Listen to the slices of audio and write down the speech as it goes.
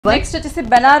Next వచ్చేసి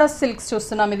Banaras silks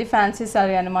చూస్తున్నాం. ఇది ఫ్యాన్సీ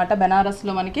సారీ అన్నమాట. బనారస్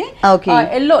లో మనకి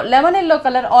yellow lemon yellow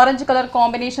colour orange colour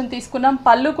combination తీసుకున్నాం.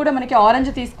 పళ్ళు కూడా మనకి ఆరెంజ్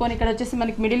తీసుకొని ఇక్కడ వచ్చేసి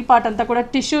మనకి మిడిల్ పార్ట్ అంతా కూడా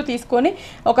టిష్యూ తీసుకొని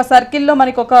ఒక సర్కిల్ లో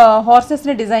మనకి ఒక హార్సెస్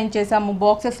ని డిజైన్ చేసాము.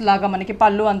 బాక్సెస్ లాగా మనకి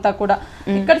పళ్ళు అంతా కూడా.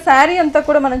 ఇక్కడ శారీ అంతా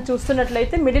కూడా మనం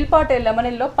చూస్తున్నట్లయితే మిడిల్ పార్ట్ లెమన్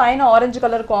ఎల్లో పైన ఆరెంజ్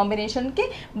కలర్ కాంబినేషన్ కి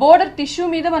బోర్డర్ టిష్యూ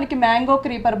మీద మనకి మ్యాంగో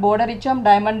క్రీపర్ బోర్డర్ ఇచ్చాం.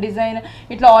 డైమండ్ డిజైన్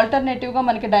ఇట్లా ఆల్టర్నేటివ్ గా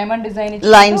మనకి డైమండ్ డిజైన్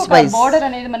ఇచ్చాం. బోర్డర్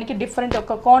అనేది మనకి డిఫరెంట్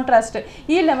ఒక కాంట్రాస్ట్.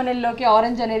 ఈ లెమన్ ఎల్లోకి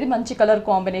ఆరెంజ్ అనేది మంచి కలర్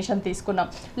కాంబినేషన్ తీసుకున్నాం.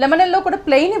 లెమన్ ఎల్లో కూడా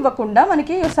ప్లెయిన్ ఇవ్వకుండా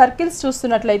మనకి సర్కిల్స్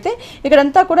చూస్తున్నట్లయితే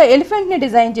ఇక్కడంతా కూడా ఎలిఫెంట్ ని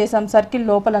డిజైన్ చేసాం. సర్కిల్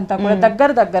లోపలంతా కూడా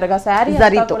దగ్గరగా శారీ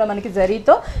అంతా కూడా మనకి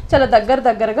జరీతో చాలా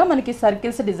దగ్గరగా మనకి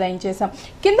సర్కిల్స్ డిజైన్ చేసాం.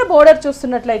 కింద బోర్డర్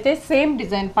చూస్తున్నట్లయితే సేమ్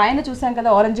డిజైన్ పైన చూసాం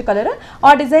కదా ఆరెంజ్ కలర్,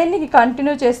 ఆ డిజైన్ ని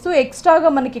కంటిన్యూ చేస్తూ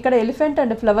ఎక్స్ట్రాగా మనకి ఇక్కడ elephant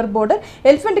and flower border,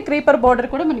 elephant creeper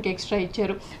border కూడా మనకి ఎక్స్ట్రా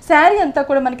ఇచ్చారు. శారీ అంతా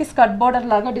కూడా మనకి స్కర్ట్ బోర్డర్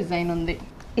లాగా డిజైన్ ఉంది.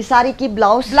 ఈ సారీకి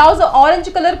blouse orange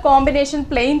colour combination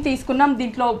plain తీసుకున్నాం.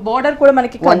 దీంట్లో బోర్డర్ కూడా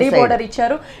మనకి కడ్డీ బోర్డర్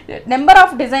ఇచ్చారు. Number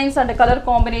of designs and colour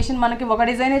combination మనకి ఒక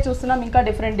డిజైనే చూస్తున్నాం. ఇంకా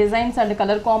different designs and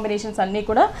colour combinations అన్ని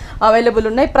కూడా అవైలబుల్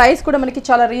ఉన్నాయి. ప్రైస్ కూడా మనకి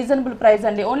చాలా రీజనబుల్ ప్రైస్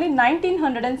అండి. ఓన్లీ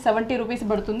 1970 రూపీస్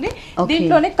పడుతుంది.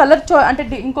 దీంట్లోనే కలర్ అంటే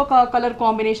ఇంకొక కలర్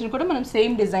కాంబినేషన్ కూడా మనం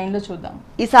సేమ్ డిజైన్ లో చూద్దాం.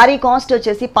 ఈ సారీ కాస్ట్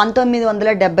వచ్చేసి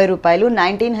 1970 రూపాయలు,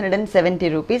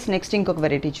 1970 రూపీస్. నెక్స్ట్ ఇంకొక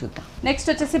వెరైటీ చూద్దాం.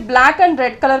 నెక్స్ట్ వచ్చేసి black and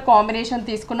red colour combination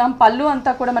తీసుకున్నాం. పళ్ళు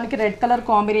అంతా కూడా మనకి రెడ్ కలర్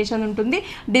కాంబినేషన్ ఉంటుంది.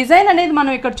 డిజైన్ అనేది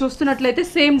మనం ఇక్కడ చూస్తున్నట్లయితే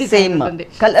సేమ్ డిజైన్ ఉంటుంది.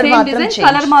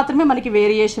 కలర్ మాత్రమే మనకి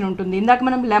వేరియేషన్ ఉంటుంది. ఇందాక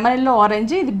మనం లెమన్ ఎల్లో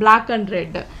ఆరెంజ్, ఇది బ్లాక్ అండ్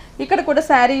రెడ్. ఇక్కడ కూడా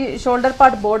శారీ షోల్డర్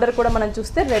పార్ట్ బోర్డర్ కూడా మనం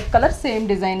చూస్తే రెడ్ కలర్ సేమ్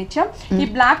డిజైన్ ఇచ్చాం. ఈ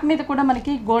బ్లాక్ మీద కూడా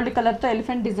మనకి గోల్డ్ కలర్ తో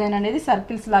ఎలిఫెంట్ డిజైన్ అనేది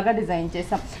సర్కిల్స్ లాగా డిజైన్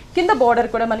చేసాం. కింద బోర్డర్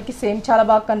కూడా మనకి సేమ్ చాలా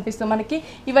బాగా కనిపిస్తుంది. మనకి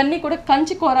ఇవన్నీ కూడా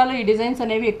కంచి కోరాలో ఈ డిజైన్స్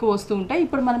అనేవి ఎక్కువ వస్తూ ఉంటాయి.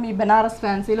 ఇప్పుడు మనం ఈ బనారస్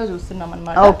ఫ్యాన్సీలో చూస్తున్నాం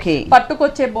అనమాట.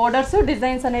 పట్టుకొచ్చే బోర్డర్స్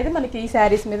డిజైన్స్ అనేది మనకి ఈ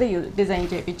శారీస్ మీద డిజైన్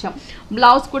చేయించాం.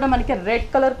 బ్లౌజ్ కూడా మనకి రెడ్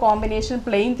కలర్ కాంబినేషన్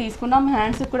ప్లెయిన్ తీసుకున్నాం.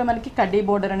 హ్యాండ్స్ కూడా మనకి కడ్డీ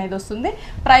బోర్డర్ అనేది వస్తుంది.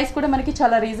 ప్రైస్ కూడా మనకి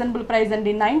చాలా రీజనబుల్ ప్రైస్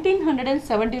అండి.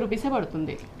 1970 రూపీస్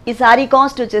పడుతుంది. ఈ సారీ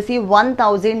కాస్ట్ వచ్చేసి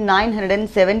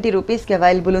 1970 రూపీస్ కి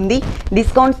అవైలబుల్ ఉంది.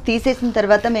 డిస్కౌంట్స్ తీసేసిన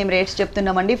తర్వాత మేము రేట్స్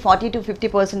చెప్తున్నామండి. 40 to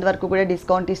 50% వరకు కూడా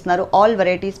డిస్కౌంట్ ఇస్తున్నారు. ఆల్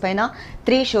వెరైటీస్ పైన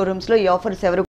 3 షోరూమ్స్ లో ఈ ఆఫర్స్ ఎవరు